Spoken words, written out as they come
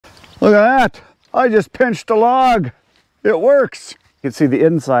Look at that. I just pinched a log. It works. You can see the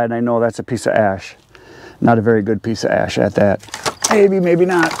inside, and I know that's a piece of ash. Not a very good piece of ash at that. Maybe, maybe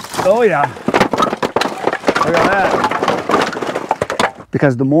not. Oh yeah. Look at that.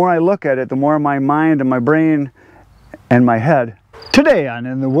 Because the more I look at it, the more my mind and my brain and my head. Today on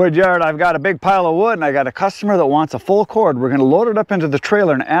In the Wood Yard, I've got a big pile of wood and I got a customer that wants a full cord. We're going to load it up into the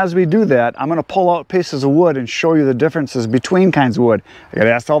trailer, and as we do that, I'm going to pull out pieces of wood and show you the differences between kinds of wood. I get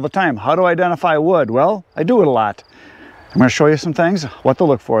asked all the time, how do I identify wood? Well, I do it a lot. I'm going to show you some things, what to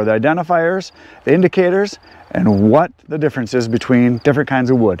look for, the identifiers, the indicators, and what the difference is between different kinds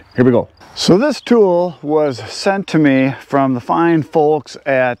of wood. Here we go. So this tool was sent to me from the fine folks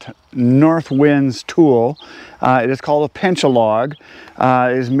at North Wind's Tool. It is called a pinch-a-log.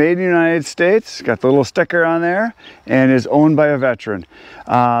 It is made in the United States, got the little sticker on there, and is owned by a veteran.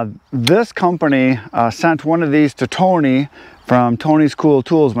 This company sent one of these to Tony from Tony's Cool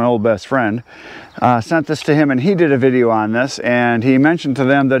Tools, my old best friend. Sent this to him and he did a video on this, and he mentioned to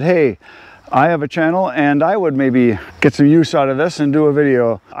them that, hey, I have a channel and I would maybe get some use out of this and do a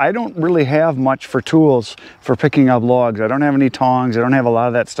video. I don't really have much for tools for picking up logs. I don't have any tongs. I don't have a lot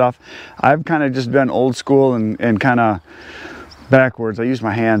of that stuff. I've kind of just been old school and kind of backwards. I use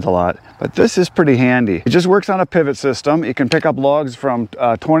my hands a lot, but this is pretty handy. It just works on a pivot system. You can pick up logs from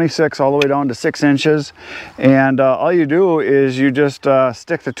 26 all the way down to 6 inches, and all you do is you just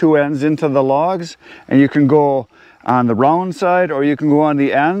stick the two ends into the logs, and you can go on the round side or you can go on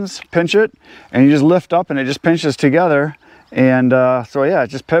the ends, pinch it, and you just lift up and it just pinches together. And so yeah, it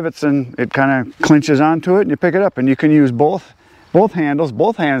just pivots and it kind of clinches onto it, and you pick it up, and you can use both handles,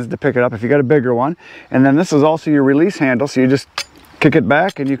 both hands to pick it up if you got a bigger one. And then this is also your release handle, so you just kick it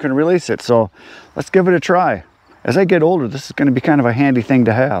back and you can release it. So let's give it a try. As I get older, this is going to be kind of a handy thing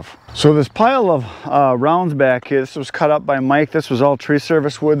to have. So this pile of rounds back here, this was cut up by Mike. This was all tree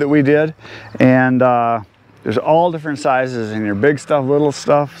service wood that we did, and there's all different sizes in here. Big stuff, little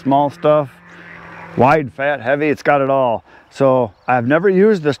stuff, small stuff, wide, fat, heavy, it's got it all. So I've never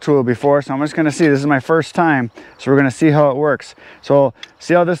used this tool before, so I'm just gonna see. This is my first time, so we're gonna see how it works. So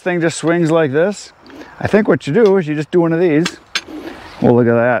see how this thing just swings like this? I think what you do is you just do one of these. Oh, look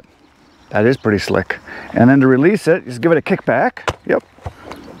at that. That is pretty slick. And then to release it, just give it a kick back. Yep.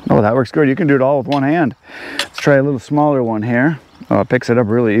 Oh, that works good. You can do it all with one hand. Let's try a little smaller one here. Oh, it picks it up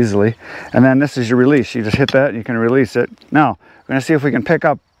really easily. And then this is your release. You just hit that and you can release it. Now, we're gonna see if we can pick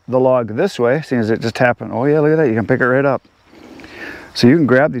up the log this way, seeing as it just happened. Oh yeah, look at that, you can pick it right up. So you can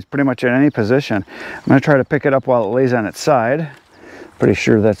grab these pretty much in any position. I'm gonna try to pick it up while it lays on its side. Pretty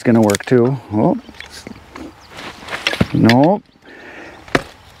sure that's gonna work too. Oh, nope.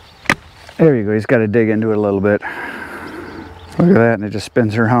 There you go, he's gotta dig into it a little bit. Look at that, and it just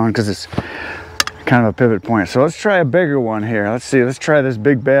spins around because it's kind of a pivot point. So let's try a bigger one here. Let's see, let's try this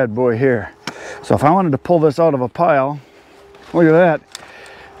big bad boy here. So if I wanted to pull this out of a pile, look at that.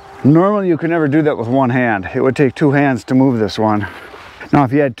 Normally you could never do that with one hand. It would take two hands to move this one. Now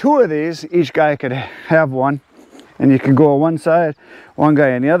if you had two of these, each guy could have one, and you could go on one side, one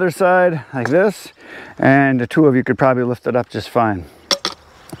guy on the other side like this, and the two of you could probably lift it up just fine.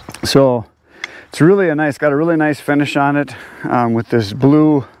 So it's really got a really nice finish on it, with this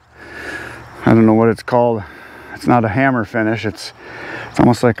blue, I don't know what it's called. It's not a hammer finish. It's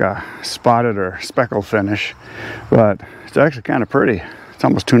almost like a spotted or speckled finish, but it's actually kind of pretty. It's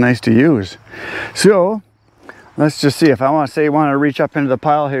almost too nice to use. So let's just see if I want to reach up into the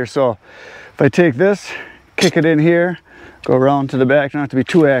pile here. So if I take this, kick it in here, go around to the back, don't have to be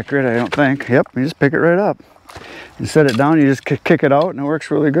too accurate, I don't think. Yep, you just pick it right up and set it down. You just kick it out and it works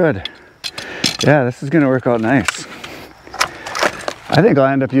really good. Yeah, this is going to work out nice. I think I'll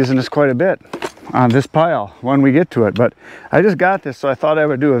end up using this quite a bit on this pile when we get to it, but I just got this, so I thought I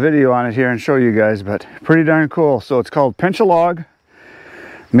would do a video on it here and show you guys. But pretty darn cool. So it's called Pinch-a-Log,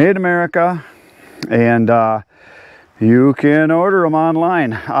 made in America, and you can order them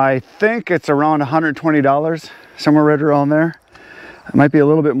online. I think it's around $120, somewhere right around there. It might be a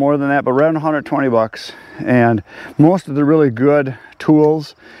little bit more than that, but around 120 bucks. And most of the really good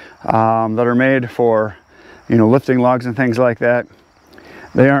tools that are made for, you know, lifting logs and things like that,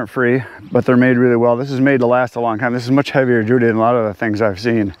 they aren't free, but they're made really well. This is made to last a long time. This is much heavier duty than a lot of the things I've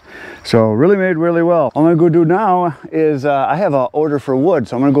seen. So really made really well. All I'm gonna go do now is I have an order for wood.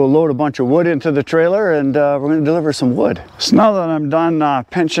 So I'm gonna go load a bunch of wood into the trailer, and we're gonna deliver some wood. So now that I'm done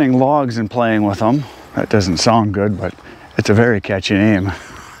pinching logs and playing with them, that doesn't sound good, but it's a very catchy name.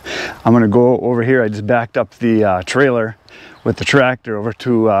 I'm gonna go over here. I just backed up the trailer with the tractor over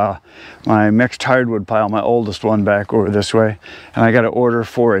to my mixed hardwood pile, my oldest one, back over this way, and I got an order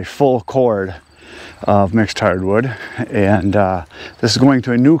for a full cord of mixed hardwood, and this is going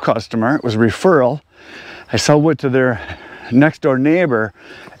to a new customer. It was a referral. I sell wood to their next door neighbor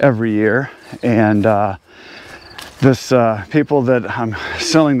every year, and this people that I'm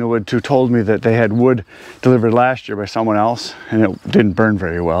selling the wood to told me that they had wood delivered last year by someone else and it didn't burn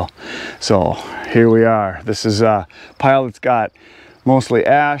very well. So here we are. This is a pile that's got mostly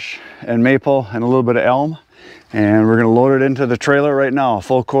ash and maple and a little bit of elm, and we're gonna load it into the trailer right now.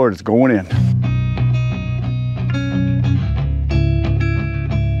 Full cord, it's going in.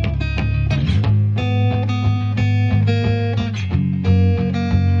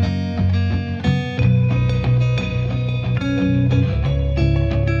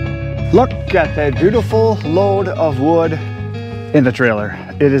 Look at that beautiful load of wood in the trailer.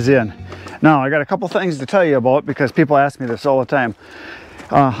 It is in. Now, I got a couple things to tell you about because people ask me this all the time.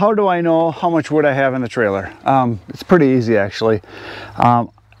 How do I know how much wood I have in the trailer? It's pretty easy, actually.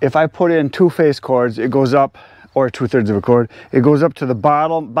 If I put in 2 face cords, it goes up, or 2/3 of a cord, it goes up to the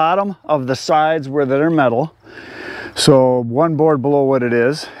bottom of the sides where they're metal. So 1 board below what it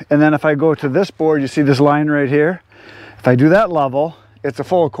is. And then if I go to this board, you see this line right here? If I do that level, it's a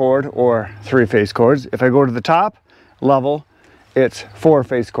full cord or 3 face cords. If I go to the top level, it's 4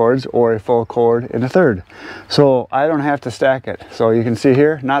 face cords or a full cord and a 1/3. So I don't have to stack it. So you can see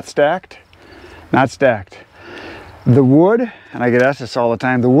here, not stacked, not stacked. The wood, and I get asked this all the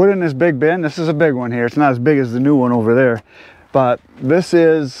time, the wood in this big bin, this is a big one here. It's not as big as the new one over there, but this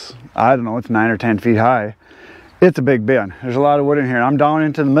is, I don't know, it's 9 or 10 feet high. It's a big bin. There's a lot of wood in here. I'm down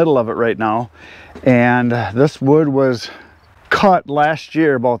into the middle of it right now, and this wood was cut last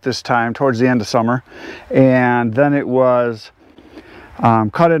year about this time towards the end of summer, and then it was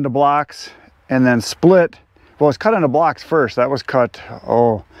cut into blocks and then split. Well, it's cut into blocks first. That was cut,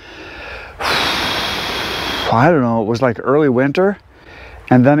 oh, I don't know, it was like early winter,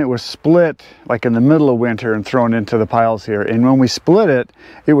 and then it was split like in the middle of winter and thrown into the piles here. And when we split it,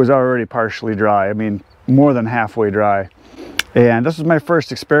 it was already partially dry. I mean, more than halfway dry. And this was my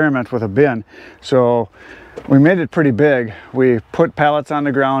first experiment with a bin, so we made it pretty big. We put pallets on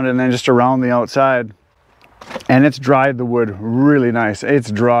the ground and then just around the outside, and it's dried the wood really nice.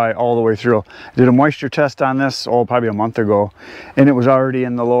 It's dry all the way through. I did a moisture test on this, oh, probably a month ago, and it was already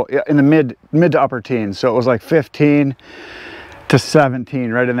in the mid to upper teens. So it was like 15 to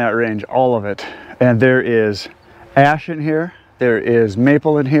 17, right in that range, all of it. And there is ash in here, there is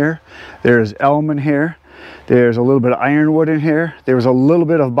maple in here, there's elm in here, there's a little bit of ironwood in here, there was a little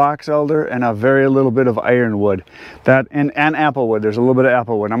bit of box elder and a very little bit of ironwood, that and applewood. There's a little bit of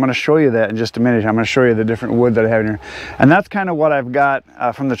applewood. I'm going to show you that in just a minute. I'm going to show you the different wood that I have in here, and that's kind of what I've got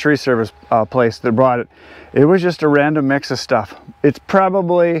from the tree service place that brought it. It was just a random mix of stuff. It's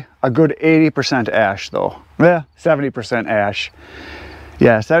probably a good 80% ash though. Yeah, 70% ash.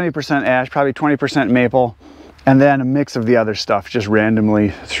 Yeah, 70% ash, probably 20% maple, and then a mix of the other stuff just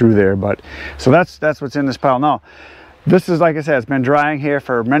randomly through there. But so that's what's in this pile now. This is, like I said, it's been drying here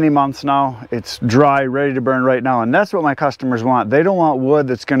for many months now. It's dry, ready to burn right now, and that's what my customers want. They don't want wood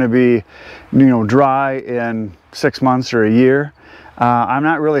that's going to be, you know, dry in 6 months or a year. I'm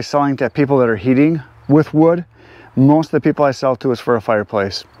not really selling to people that are heating with wood. Most of the people I sell to is for a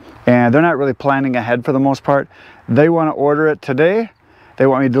fireplace, and they're not really planning ahead for the most part. They want to order it today, they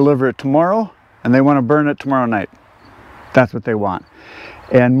want me to deliver it tomorrow, and they want to burn it tomorrow night. That's what they want.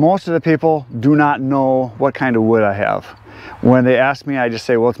 And most of the people do not know what kind of wood I have. When they ask me, I just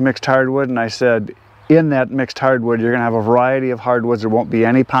say, well, it's mixed hardwood. And I said, in that mixed hardwood, you're going to have a variety of hardwoods. There won't be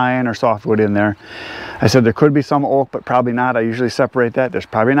any pine or softwood in there. I said there could be some oak, but probably not. I usually separate that. There's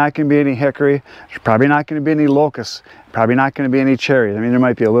probably not going to be any hickory. There's probably not going to be any locust. Probably not going to be any cherry. I mean, there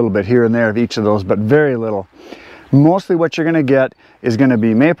might be a little bit here and there of each of those, but very little. Mostly what you're going to get is going to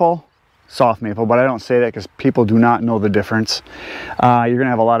be maple, soft maple, but I don't say that because people do not know the difference. You're going to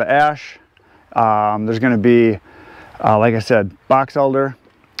have a lot of ash. There's going to be, like I said, box elder.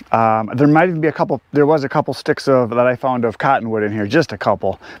 There might even be a couple, there was a couple sticks of that I found of cottonwood in here, just a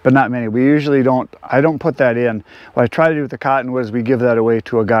couple, but not many. We usually don't, I don't put that in. What I try to do with the cottonwood is we give that away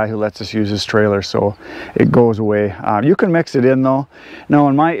to a guy who lets us use his trailer, so it goes away. You can mix it in though. Now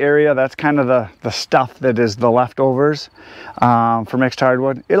in my area, that's kind of the stuff that is the leftovers for mixed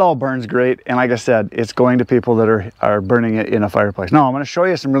hardwood. It all burns great, and like I said, it's going to people that are burning it in a fireplace. Now I'm going to show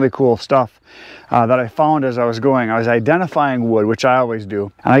you some really cool stuff that I found as I was going. I was identifying wood, which I always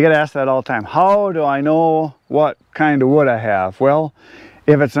do, and I get asked that all the time. How do I know what kind of wood I have? Well,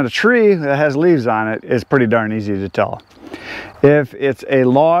 if it's in a tree that has leaves on it, it's pretty darn easy to tell. If it's a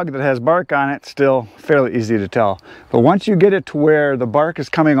log that has bark on it, still fairly easy to tell. But once you get it to where the bark is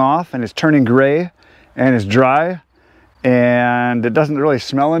coming off and it's turning gray and it's dry and it doesn't really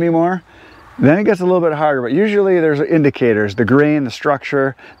smell anymore, Then it gets a little bit harder, but usually there's indicators: the grain, the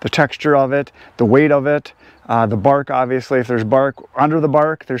structure, the texture of it, the weight of it, the bark. Obviously, if there's bark under the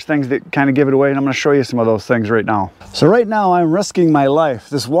bark, there's things that kind of give it away, and I'm going to show you some of those things right now. So right now I'm risking my life.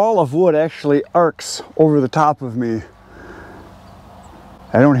 This wall of wood actually arcs over the top of me.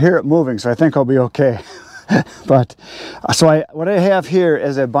 I don't hear it moving, so I think I'll be okay. But so what I have here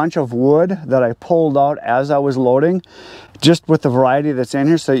is a bunch of wood that I pulled out as I was loading, just with the variety that's in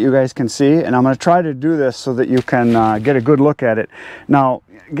here, so that you guys can see. And I'm going to try to do this so that you can get a good look at it. Now,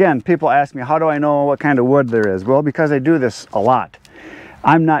 again, people ask me, how do I know what kind of wood there is? Well, because I do this a lot.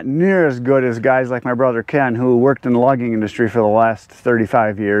 I'm not near as good as guys like my brother Ken, who worked in the logging industry for the last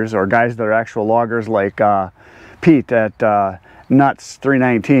 35 years, or guys that are actual loggers like Pete at Nuts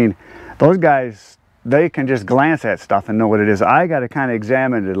 319. Those guys, they can just glance at stuff and know what it is. I got to kind of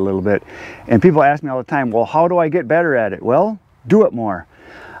examine it a little bit. And people ask me all the time, well, how do I get better at it? Well, do it more.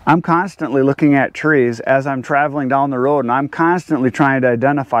 I'm constantly looking at trees as I'm traveling down the road, and I'm constantly trying to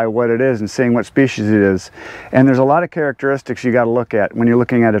identify what it is and seeing what species it is. And there's a lot of characteristics you got to look at when you're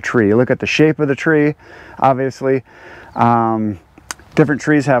looking at a tree. You look at the shape of the tree, obviously. Different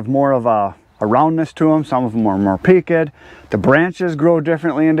trees have more of a roundness to them. Some of them are more peaked. The branches grow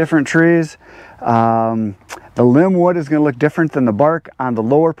differently in different trees. The limb wood is going to look different than the bark on the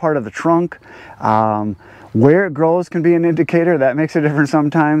lower part of the trunk. Where it grows can be an indicator. That makes a difference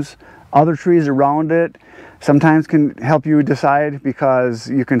sometimes. Other trees around it sometimes can help you decide, because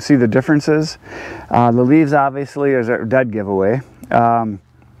you can see the differences. The leaves obviously is a dead giveaway.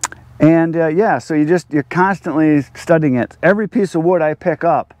 Yeah, so you're constantly studying it. Every piece of wood I pick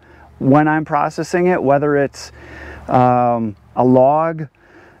up when I'm processing it, whether it's a log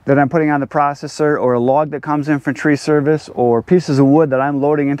that I'm putting on the processor, or a log that comes in from tree service, or pieces of wood that I'm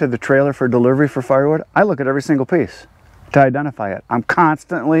loading into the trailer for delivery for firewood, I look at every single piece to identify it. I'm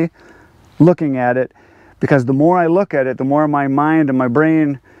constantly looking at it, because the more I look at it, the more my mind and my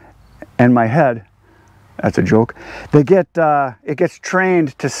brain and my head, that's a joke, it gets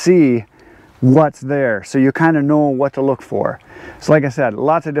trained to see what's there, so you kind of know what to look for. So like I said,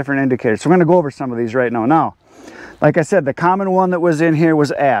 lots of different indicators. So we're going to go over some of these right now. Now, like I said, the common one that was in here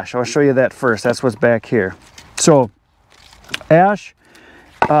was ash. I'll show you that first. That's what's back here. So ash,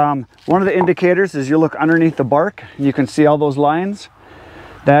 one of the indicators is you look underneath the bark. You can see all those lines.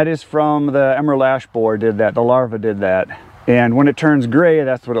 That is from the emerald ash borer did that. The larva did that. And when it turns gray,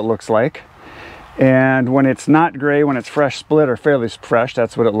 that's what it looks like. And when it's not gray, when it's fresh split or fairly fresh,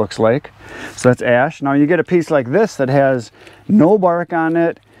 that's what it looks like. So that's ash. Now you get a piece like this that has no bark on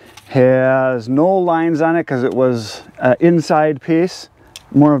it, has no lines on it because it was an inside piece,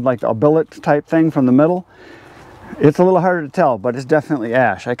 more of like a billet type thing from the middle. It's a little harder to tell, but it's definitely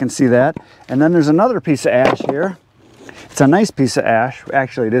ash. I can see that. And then there's another piece of ash here. It's a nice piece of ash.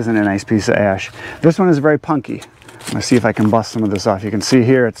 Actually, it isn't a nice piece of ash. This one is very punky. I'm gonna see if I can bust some of this off. You can see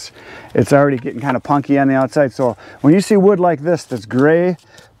here it's already getting kind of punky on the outside. So when you see wood like this that's gray,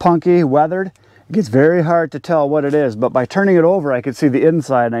 punky, weathered, it gets very hard to tell what it is. But by turning it over, I can see the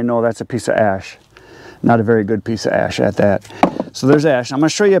inside, and I know that's a piece of ash. Not a very good piece of ash at that. So there's ash. I'm gonna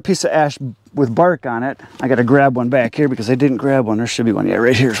show you a piece of ash with bark on it. I gotta grab one back here because I didn't grab one. There should be one. Yeah,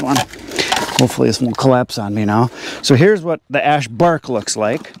 right here's one. Hopefully this won't collapse on me now. So here's what the ash bark looks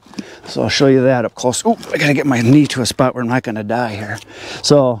like. So I'll show you that up close. Oh, I gotta get my knee to a spot where I'm not gonna die here.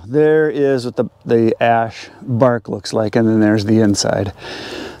 So there is what the ash bark looks like, and then there's the inside.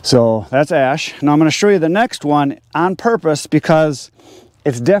 So that's ash. Now I'm gonna show you the next one on purpose because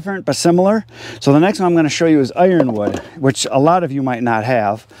it's different but similar. So the next one I'm gonna show you is ironwood, which a lot of you might not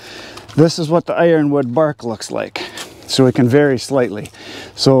have. This is what the ironwood bark looks like. So it can vary slightly.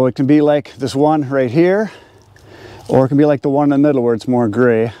 So it can be like this one right here, or it can be like the one in the middle where it's more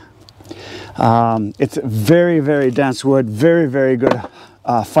gray. It's very, very dense wood, very, very good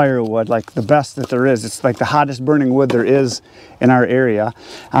firewood, like the best that there is. It's like the hottest burning wood there is in our area.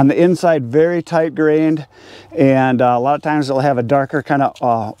 On the inside, very tight grained, and a lot of times it'll have a darker kind of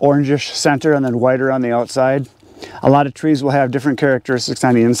orangish center and then whiter on the outside. A lot of trees will have different characteristics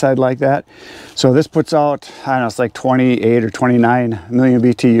on the inside like that. So this puts out, I don't know, it's like 28 or 29 million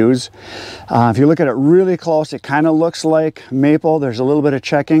BTUs. If you look at it really close, it kind of looks like maple. There's a little bit of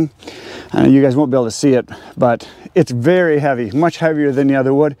checking. I know you guys won't be able to see it, but it's very heavy, much heavier than the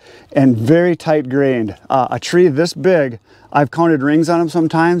other wood, and very tight grained. A tree this big, I've counted rings on them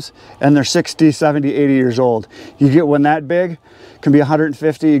sometimes, and they're 60, 70, 80 years old. You get one that big, can be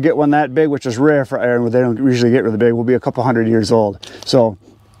 150. You get one that big, which is rare for ironwood. They don't usually get really big. Will be a couple hundred years old. So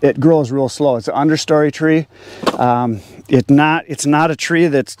it grows real slow. It's an understory tree. It's not a tree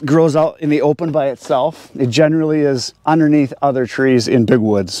that grows out in the open by itself. It generally is underneath other trees in big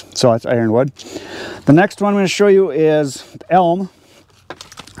woods. So that's ironwood. The next one I'm going to show you is elm.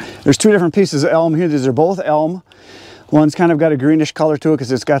 There's two different pieces of elm here. These are both elm. One's kind of got a greenish color to it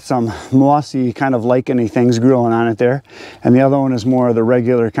because it's got some mossy kind of licheny things growing on it there. And the other one is more of the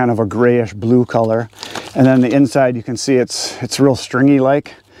regular kind of a grayish blue color. And then the inside you can see it's real stringy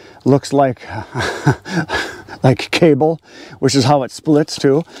like. Looks like like cable, which is how it splits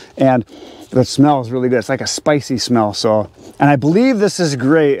too. And the smell is really good. It's like a spicy smell. So, and I believe this is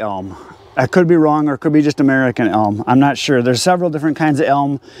gray elm. I could be wrong, or it could be just American elm. I'm not sure. There's several different kinds of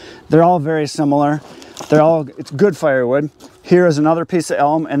elm. They're all very similar. It's good firewood. Here is another piece of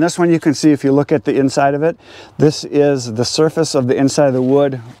elm, and this one you can see if you look at the inside of it. This is the surface of the inside of the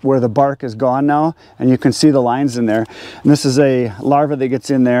wood where the bark is gone now, and you can see the lines in there. And this is a larva that gets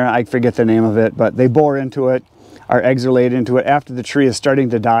in there. I forget the name of it, but they bore into it. Our eggs are laid into it after the tree is starting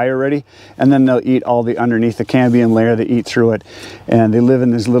to die already, and then they'll eat all the underneath the cambium layer. They eat through it, and they live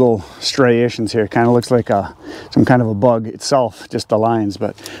in these little striations here. It kind of looks like some kind of a bug itself, just the lines,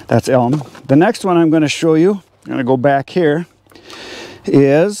 but that's elm. The next one I'm going to show you, I'm going to go back here,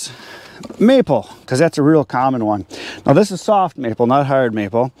 is maple, because that's a real common one. Now this is soft maple, not hard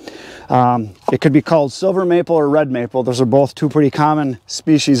maple. It could be called silver maple or red maple. Those are both two pretty common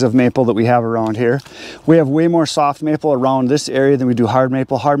species of maple that we have around here. We have way more soft maple around this area than we do hard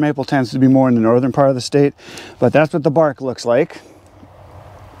maple. Hard maple tends to be more in the northern part of the state, but that's what the bark looks like.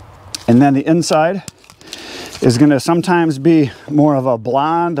 And then the inside is going to sometimes be more of a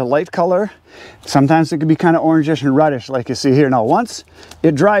blonde, a light color. Sometimes it can be kind of orangish and reddish like you see here. Now once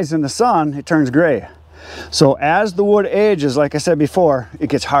it dries in the sun, it turns gray. So as the wood ages, like I said before, it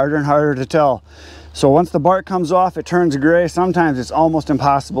gets harder and harder to tell. So once the bark comes off, it turns gray. Sometimes it's almost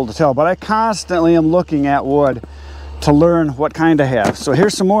impossible to tell, but I constantly am looking at wood to learn what kind I have. So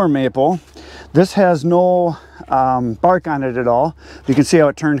here's some more maple. This has no bark on it at all. You can see how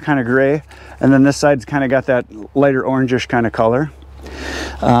it turned kind of gray, and then this side's kind of got that lighter orangish kind of color.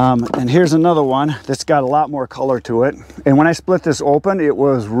 And here's another one that's got a lot more color to it, and when I split this open, it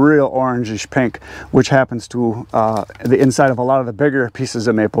was real orangish pink, which happens to the inside of a lot of the bigger pieces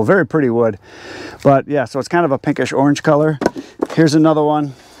of maple. Very pretty wood, but yeah, so it's kind of a pinkish orange color. Here's another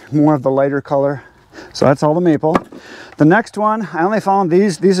one, more of the lighter color. So that's all the maple. The next one, I only found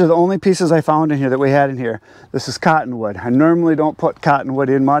these are the only pieces I found in here that we had in here. This is cottonwood. I normally don't put cottonwood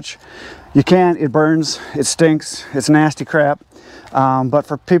in much. You can, it burns, it stinks, it's nasty crap. But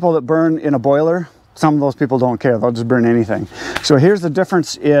for people that burn in a boiler, some of those people don't care. They'll just burn anything. So here's the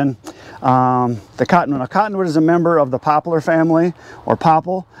difference in the cottonwood. Now, cottonwood is a member of the poplar family, or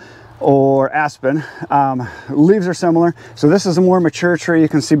popple, or aspen. Leaves are similar. So this is a more mature tree. You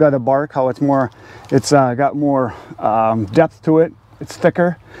can see by the bark how it's got more depth to it. It's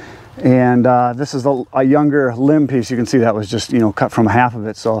thicker. And this is a younger limb piece. You can see that was just, cut from half of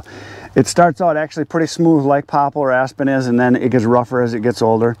it. So it starts out actually pretty smooth like poplar or aspen is, and then it gets rougher as it gets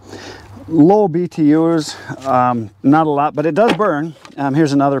older. Low BTUs, not a lot, but it does burn.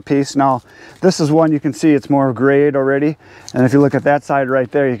 Here's another piece. Now, this is one you can see it's more grayed already. And if you look at that side right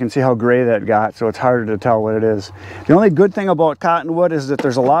there, you can see how gray that got, so it's harder to tell what it is. The only good thing about cottonwood is that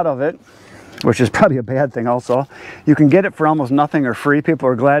there's a lot of it, which is probably a bad thing also. You can get it for almost nothing or free. People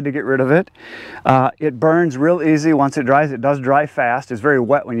are glad to get rid of it. It burns real easy once it dries. It does dry fast. It's very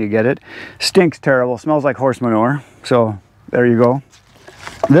wet when you get it. Stinks terrible. Smells like horse manure. So there you go.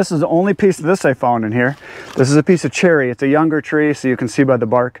 This is the only piece of this I found in here. This is a piece of cherry. It's a younger tree, so you can see by the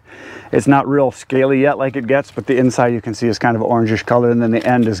bark. It's not real scaly yet like it gets, but the inside you can see is kind of an orangish color, and then the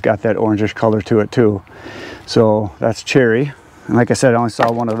end has got that orangish color to it too. So that's cherry. And like I said, I only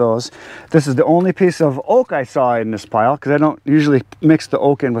saw one of those. This is the only piece of oak I saw in this pile, because I don't usually mix the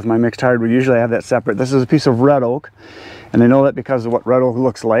oak in with my mixed hardwood. Usually I have that separate. This is a piece of red oak, and I know that because of what red oak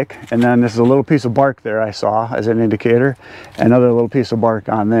looks like. And then this is a little piece of bark there I saw as an indicator. Another little piece of bark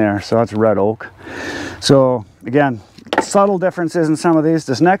on there, so that's red oak. So again, subtle differences in some of these.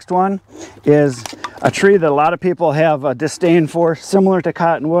 This next one is a tree that a lot of people have a disdain for, similar to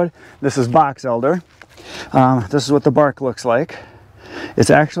cottonwood. This is box elder. This is what the bark looks like. It's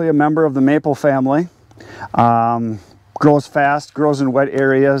actually a member of the maple family. Grows fast, grows in wet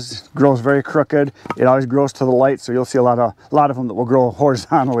areas, grows very crooked. It always grows to the light, so you'll see a lot of them that will grow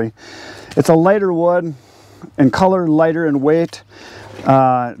horizontally. It's a lighter wood in color, lighter in weight.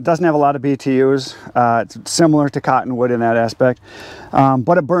 Doesn't have a lot of BTUs. It's similar to cottonwood in that aspect,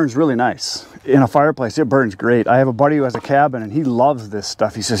 but it burns really nice. In a fireplace, it burns great. I have a buddy who has a cabin, and he loves this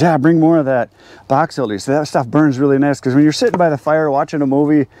stuff. He says, yeah, bring more of that box elder. So that stuff burns really nice, because when you're sitting by the fire watching a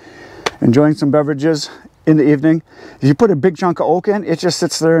movie, enjoying some beverages, in the evening, if you put a big chunk of oak in, it just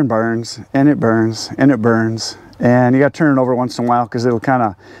sits there and burns, and it burns, and it burns. And you got to turn it over once in a while because it'll kind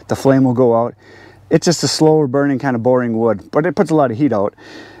of, the flame will go out. It's just a slower burning, kind of boring wood, but it puts a lot of heat out.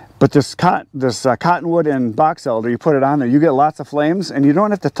 But this cottonwood and box elder, you put it on there, you get lots of flames, and you don't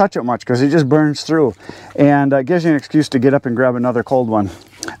have to touch it much because it just burns through. And it gives you an excuse to get up and grab another cold one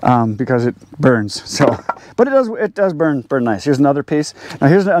because it burns. So, but it does burn nice. Here's another piece. Now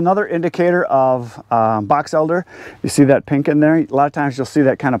here's another indicator of box elder. You see that pink in there? A lot of times you'll see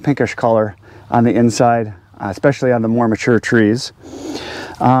that kind of pinkish color on the inside, especially on the more mature trees.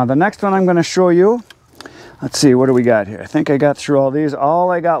 The next one I'm going to show you, let's see, what do we got here? I think I got through all these. All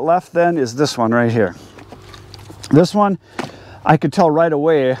I got left then is this one right here. This one, I could tell right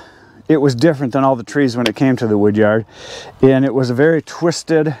away it was different than all the trees when it came to the wood yard. And it was a very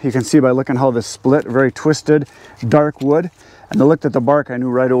twisted, you can see by looking how this split, very twisted, dark wood. And I looked at the bark, I knew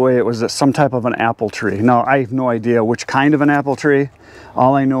right away it was some type of an apple tree. Now, I have no idea which kind of an apple tree.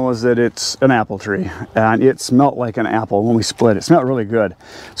 All I know is that it's an apple tree, and it smelled like an apple when we split it. It smelled really good.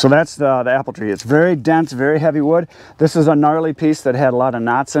 So that's the apple tree. It's very dense, very heavy wood. This is a gnarly piece that had a lot of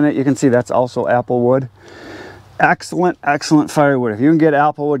knots in it. You can see that's also apple wood. Excellent, excellent firewood. If you can get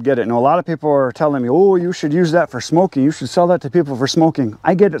apple wood, get it. Now, a lot of people are telling me, oh, you should use that for smoking. You should sell that to people for smoking.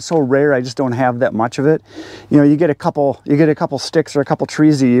 I get it so rare, I just don't have that much of it. You know, you get a couple sticks or a couple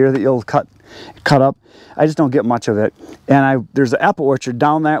trees a year that you'll cut up. I just don't get much of it. And there's an apple orchard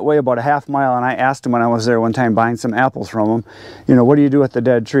down that way about a half mile, and I asked him when I was there one time buying some apples from him, you know, what do you do with the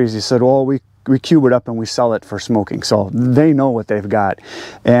dead trees? He said, well, we cube it up and we sell it for smoking. So they know what they've got,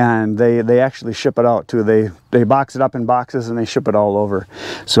 and they actually ship it out too. They box it up in boxes and they ship it all over.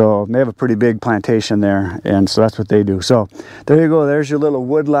 So they have a pretty big plantation there, and so that's what they do. So there you go. There's your little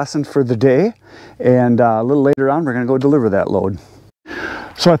wood lesson for the day, and a little later on we're going to go deliver that load.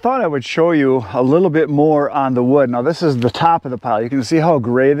 So I thought I would show you a little bit more on the wood. Now this is the top of the pile. You can see how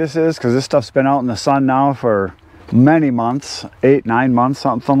gray this is because this stuff's been out in the sun now for many months, 8, 9 months,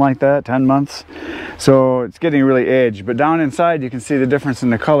 something like that, 10 months. So it's getting really aged. But down inside you can see the difference in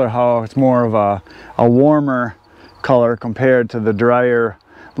the color, how it's more of a warmer color compared to the drier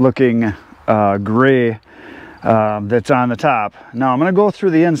looking gray that's on the top. Now I'm going to go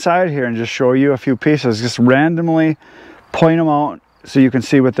through the inside here and just show you a few pieces, just randomly point them out so you can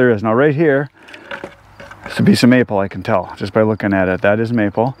see what there is. Now right here, it's a piece of maple, I can tell just by looking at it. That is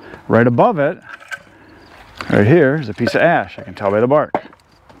maple. Right above it, right here, is a piece of ash. I can tell by the bark.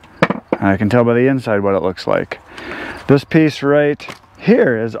 And I can tell by the inside what it looks like. This piece right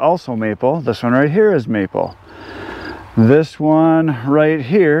here is also maple. This one right here is maple. This one right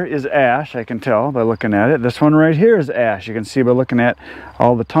here is ash. I can tell by looking at it. This one right here is ash. You can see by looking at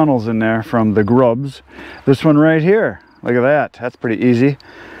all the tunnels in there from the grubs. This one right here, look at that. That's pretty easy.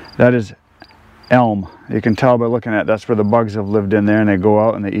 That is elm. You can tell by looking at it, that's where the bugs have lived in there, and they go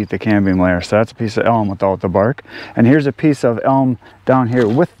out and they eat the cambium layer. So that's a piece of elm without the bark. And here's a piece of elm down here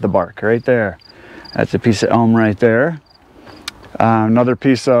with the bark right there. That's a piece of elm right there. Another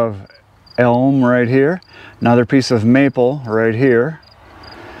piece of elm right here. Another piece of maple right here.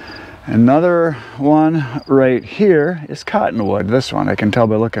 Another one right here is cottonwood. This one I can tell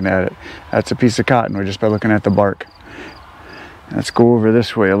by looking at it. That's a piece of cottonwood just by looking at the bark. Let's go over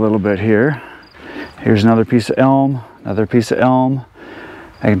this way a little bit here. Here's another piece of elm, another piece of elm.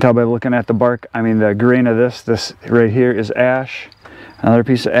 I can tell by looking at the bark, I mean the grain of this right here is ash. Another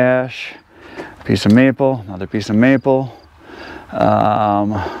piece of ash, a piece of maple, another piece of maple.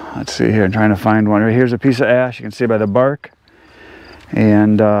 Let's see here, I'm trying to find one. Right here's a piece of ash, you can see by the bark.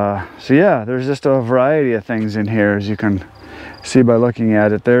 And so yeah, there's just a variety of things in here as you can see by looking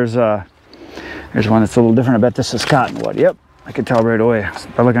at it. Here's one that's a little different. I bet this is cottonwood. Yep. I could tell right away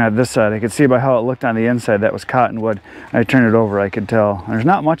by looking at this side. I could see by how it looked on the inside that was cottonwood. I turned it over, I could tell. There's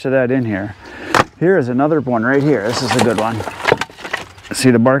not much of that in here. Here is another one right here. This is a good one.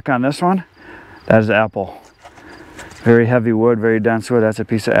 See the bark on this one? That is apple. Very heavy wood, very dense wood. That's a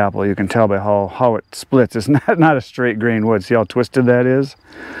piece of apple. You can tell by how it splits. It's not a straight grain wood. See how twisted that is?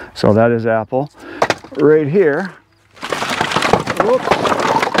 So that is apple. Right here. Whoops.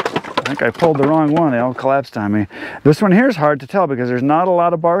 I think I pulled the wrong one. They all collapsed on me. This one here is hard to tell because there's not a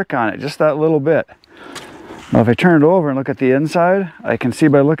lot of bark on it, just that little bit. Now if I turn it over and look at the inside, I can see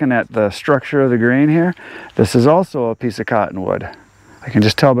by looking at the structure of the grain here, this is also a piece of cottonwood. I can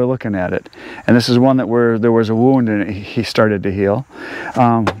just tell by looking at it. And this is one that where there was a wound and he started to heal.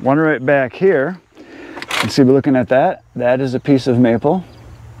 One right back here, you can see by looking at that, that is a piece of maple.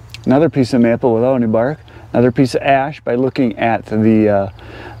 Another piece of maple without any bark. Another piece of ash by looking at the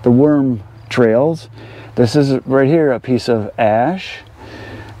worm trails. This is right here a piece of ash.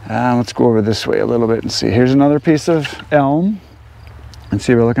 Let's go over this way a little bit and see. Here's another piece of elm. And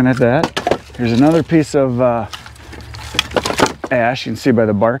see, we're looking at that. Here's another piece of ash. You can see by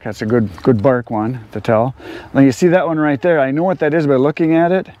the bark. That's a good bark one to tell. Now you see that one right there. I know what that is by looking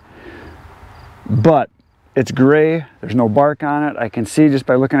at it, but it's gray. There's no bark on it. I can see just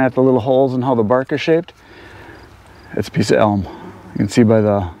by looking at the little holes and how the bark is shaped. It's a piece of elm. You can see by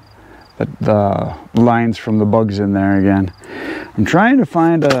the lines from the bugs in there again. I'm trying to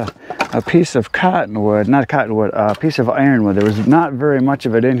find a piece of cottonwood, not cottonwood, a piece of ironwood. There was not very much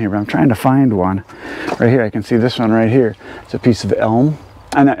of it in here, but I'm trying to find one. Right here, I can see this one right here. It's a piece of elm,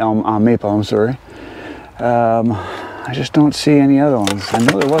 not elm, maple, I'm sorry. I just don't see any other ones. I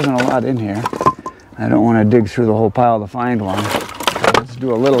know there wasn't a lot in here. I don't want to dig through the whole pile to find one. So let's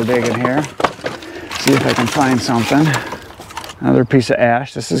do a little digging here. See if I can find something. Another piece of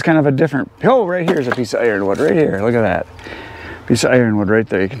ash. This is kind of a different, oh, right here is a piece of ironwood, right here, look at that. Piece of ironwood right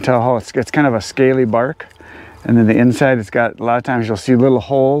there. You can tell how it's kind of a scaly bark. And then the inside, it's got, a lot of times you'll see little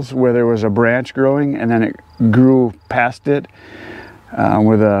holes where there was a branch growing and then it grew past it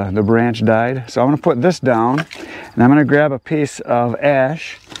where the branch died. So I'm gonna put this down and I'm gonna grab a piece of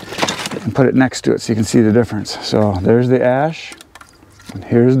ash and put it next to it so you can see the difference. So there's the ash, and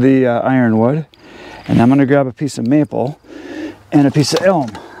here's the ironwood, and I'm gonna grab a piece of maple and a piece of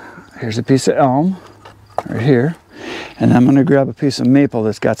elm. Here's a piece of elm right here, and I'm gonna grab a piece of maple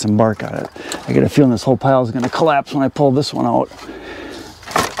that's got some bark on it. I get a feeling this whole pile is gonna collapse when I pull this one out.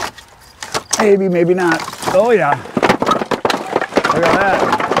 Maybe, maybe not. Oh yeah, look at that.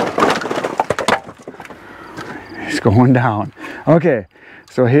 It's going down. Okay,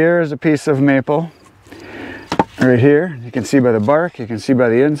 so here's a piece of maple right here. You can see by the bark, you can see by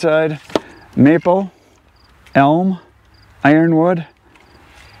the inside. Maple, elm, ironwood,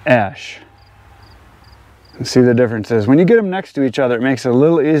 ash. You see the differences. When you get them next to each other, it makes it a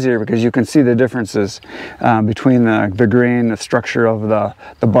little easier because you can see the differences between the grain, the structure of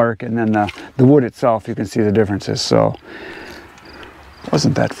the bark, and then the wood itself. You can see the differences. So,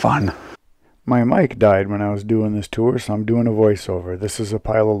 wasn't that fun? My mic died when I was doing this tour, so I'm doing a voiceover. This is a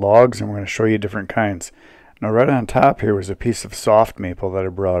pile of logs, and we're going to show you different kinds. Now, right on top here was a piece of soft maple that I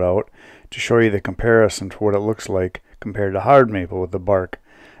brought out to show you the comparison to what it looks like compared to hard maple with the bark.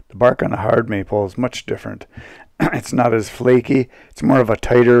 The bark on a hard maple is much different. It's not as flaky. It's more of a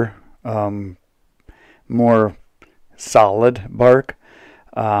tighter, more solid bark.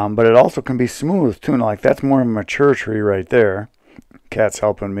 But it also can be smooth too. Now, like that's more of a mature tree right there. Cat's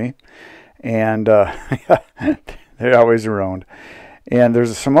helping me. And they're always around. And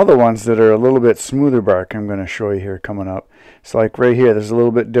there's some other ones that are a little bit smoother bark I'm going to show you here coming up. So like right here, there's a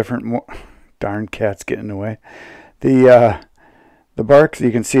little bit different. More darn cat's getting in the way. The bark,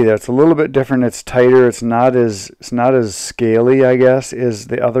 you can see that it's a little bit different. It's tighter. It's not as scaly, I guess, as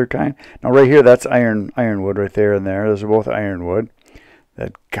the other kind. Now right here, that's ironwood right there and there. Those are both ironwood.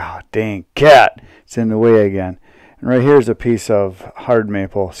 That god dang cat, it's in the way again. And right here is a piece of hard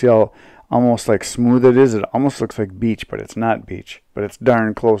maple. See how almost like smooth it is? It almost looks like beech, but it's not beech. But it's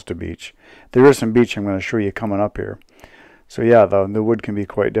darn close to beech. There is some beech I'm going to show you coming up here. So yeah, the wood can be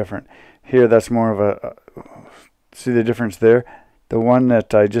quite different. Here, that's more of a see the difference there? The one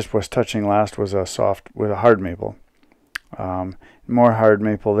that I just was touching last was a soft, with a hard maple. More hard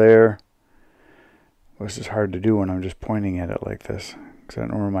maple there. This is hard to do when I'm just pointing at it like this, because I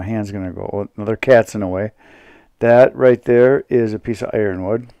don't know where my hand's going to go. Oh, another cat's in the way. That right there is a piece of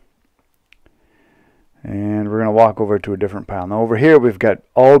ironwood. And we're going to walk over to a different pile. Now over here we've got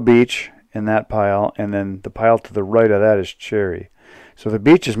all beech in that pile, and then the pile to the right of that is cherry. So the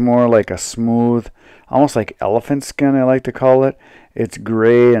beech is more like a smooth, almost like elephant skin, I like to call it. It's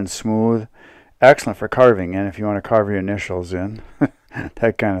gray and smooth. Excellent for carving in if you want to carve your initials in.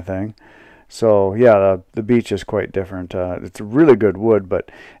 That kind of thing. So yeah, the beech is quite different. It's a really good wood,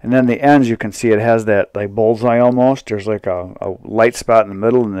 and then the ends, you can see it has that like bullseye almost. There's like a light spot in the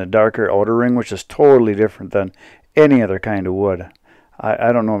middle and the darker outer ring, which is totally different than any other kind of wood.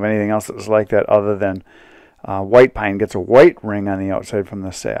 I don't know of anything else that's like that other than white pine gets a white ring on the outside from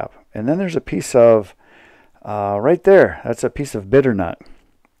the sap. And then there's a piece of, right there, that's a piece of bitternut.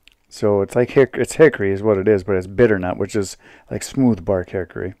 So it's like it's hickory is what it is, but it's bitternut, which is like smooth bark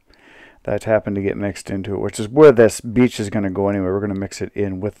hickory. That happened to get mixed into it, which is where this beech is going to go anyway. We're going to mix it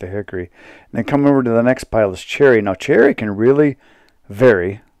in with the hickory. And then come over to the next pile is cherry. Now cherry can really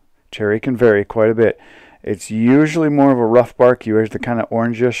vary. Cherry can vary quite a bit. It's usually more of a rough bark. You have the kind of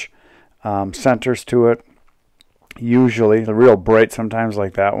orangish centers to it. Usually, the real bright sometimes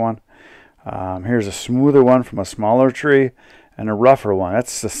like that one. Here's a smoother one from a smaller tree. and a rougher one.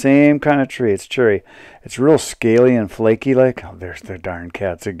 That's the same kind of tree. It's cherry. It's real scaly and flaky like. Oh, there's the darn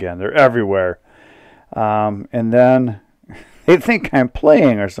cats again. They're everywhere. And then they think I'm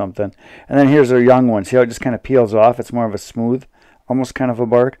playing or something. And then here's their young one. See how it just kind of peels off? It's more of a smooth, almost kind of a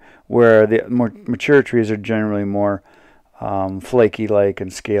bark, where the more mature trees are generally more flaky like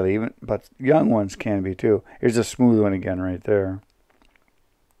and scaly, but young ones can be too. Here's a smooth one again right there.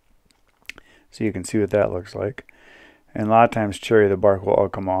 So you can see what that looks like. And a lot of times cherry, the bark will all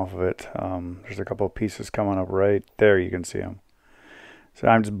come off of it. There's a couple of pieces coming up right there. You can see them. So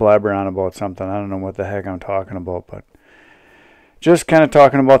I'm just blabbering on about something. I don't know what the heck I'm talking about, but just kind of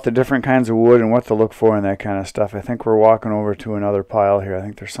talking about the different kinds of wood and what to look for and that kind of stuff. I think we're walking over to another pile here. I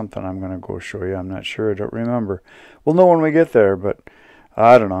think there's something I'm going to go show you. I'm not sure. I don't remember. We'll know when we get there, but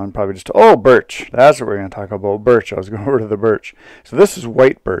I don't know. I'm probably just... Oh, birch. That's what we're going to talk about. Birch. I was going over to the birch. So this is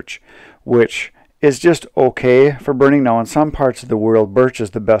white birch, which is just okay for burning. Now, in some parts of the world, birch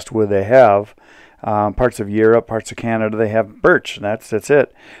is the best wood they have. Parts of Europe, parts of Canada, they have birch, and that's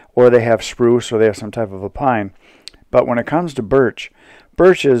it. Or they have spruce, or they have some type of a pine. But when it comes to birch,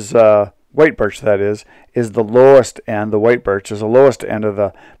 birch is, white birch that is the lowest end. The white birch is the lowest end of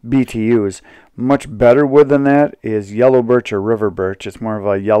the BTUs. Much better wood than that is yellow birch or river birch. It's more of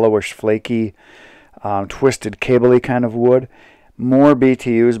a yellowish, flaky, twisted, cable-y kind of wood. More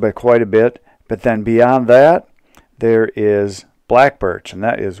BTUs by quite a bit. But then beyond that, there is black birch, and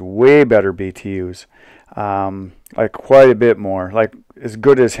that is way better BTUs, like quite a bit more, like as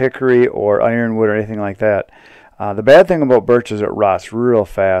good as hickory or ironwood or anything like that. The bad thing about birch is it rots real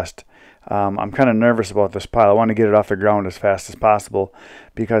fast. I'm kind of nervous about this pile. I want to get it off the ground as fast as possible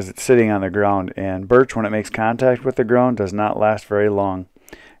because it's sitting on the ground, and birch, when it makes contact with the ground, does not last very long.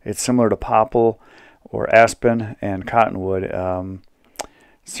 It's similar to popple or aspen and cottonwood.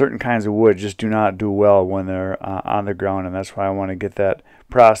 Certain kinds of wood just do not do well when they're on the ground, and that's why I want to get that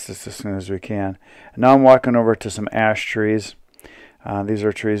processed as soon as we can. And now I'm walking over to some ash trees. These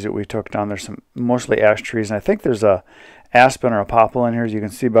are trees that we took down. There's some mostly ash trees, and I think there's a aspen or a popple in here, as you can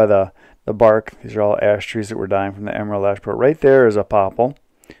see by the bark. These are all ash trees that were dying from the emerald ash, but right there is a popple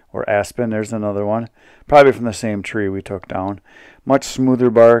or aspen. There's another one, probably from the same tree we took down. Much smoother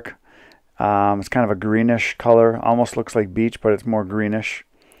bark. It's kind of a greenish color, almost looks like beech, but it's more greenish.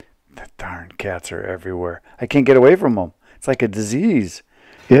 The darn cats are everywhere. I can't get away from them. It's like a disease.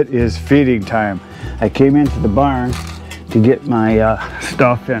 It is feeding time. I came into the barn to get my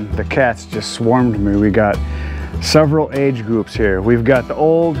stuff, and the cats just swarmed me. We got several age groups here. We've got the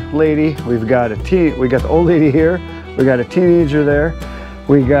old lady. We got the old lady here. We got a teenager there.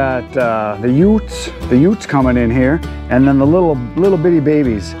 We got the Utes coming in here, and then the little bitty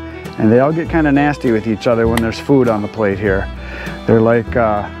babies. And they all get kind of nasty with each other when there's food on the plate here. They're like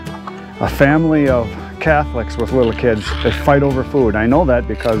a family of Catholics with little kids. They fight over food. I know that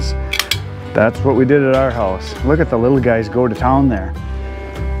because that's what we did at our house. Look at the little guys go to town there.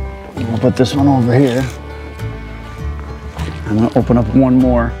 We'll put this one over here. I'm gonna open up one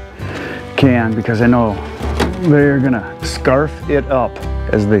more can because I know they're gonna scarf it up,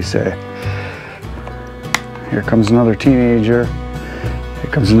 as they say. Here comes another teenager.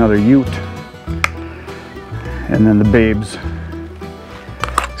 Here comes another Ute. And then the babes.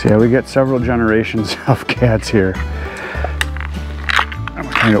 So yeah, we got several generations of cats here. I'm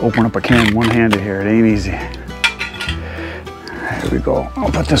trying to open up a can one-handed here. It ain't easy. There we go. I'll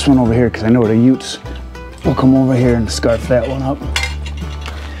put this one over here because I know the Utes will come over here and scarf that one up.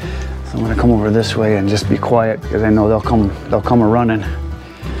 So I'm gonna come over this way and just be quiet because I know they'll come a-running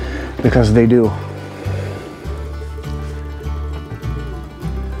because they do.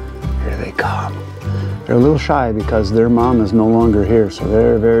 Here they come. They're a little shy because their mom is no longer here, so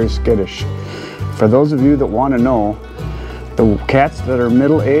they're very skittish. For those of you that want to know, the cats that are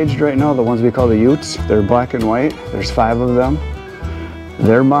middle-aged right now, the ones we call the Utes, they're black and white. There's 5 of them.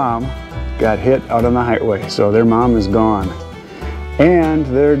 Their mom got hit out on the highway, so their mom is gone. And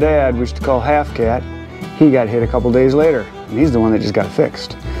their dad, we used to call Half Cat, he got hit a couple days later, and he's the one that just got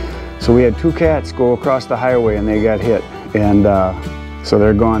fixed. So we had 2 cats go across the highway and they got hit, and so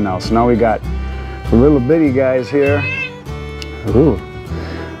they're gone now. So now we got the little bitty guys here. Ooh,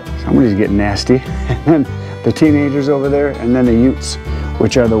 somebody's getting nasty. And then the teenagers over there, and then the Utes,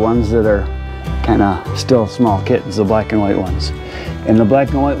 which are the ones that are kind of still small kittens, the black and white ones. And the black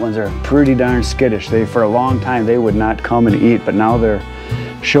and white ones are pretty darn skittish. For a long time, they would not come and eat, but now they're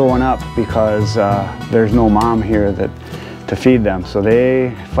showing up because there's no mom here to feed them. So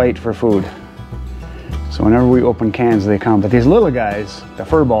they fight for food. So whenever we open cans, they come. But these little guys, the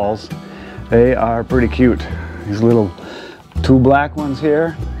fur balls, they are pretty cute. These little 2 black ones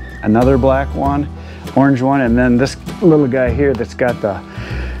here, another black one. orange one, and then this little guy here that's got the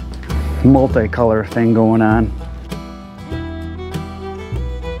multicolor thing going on.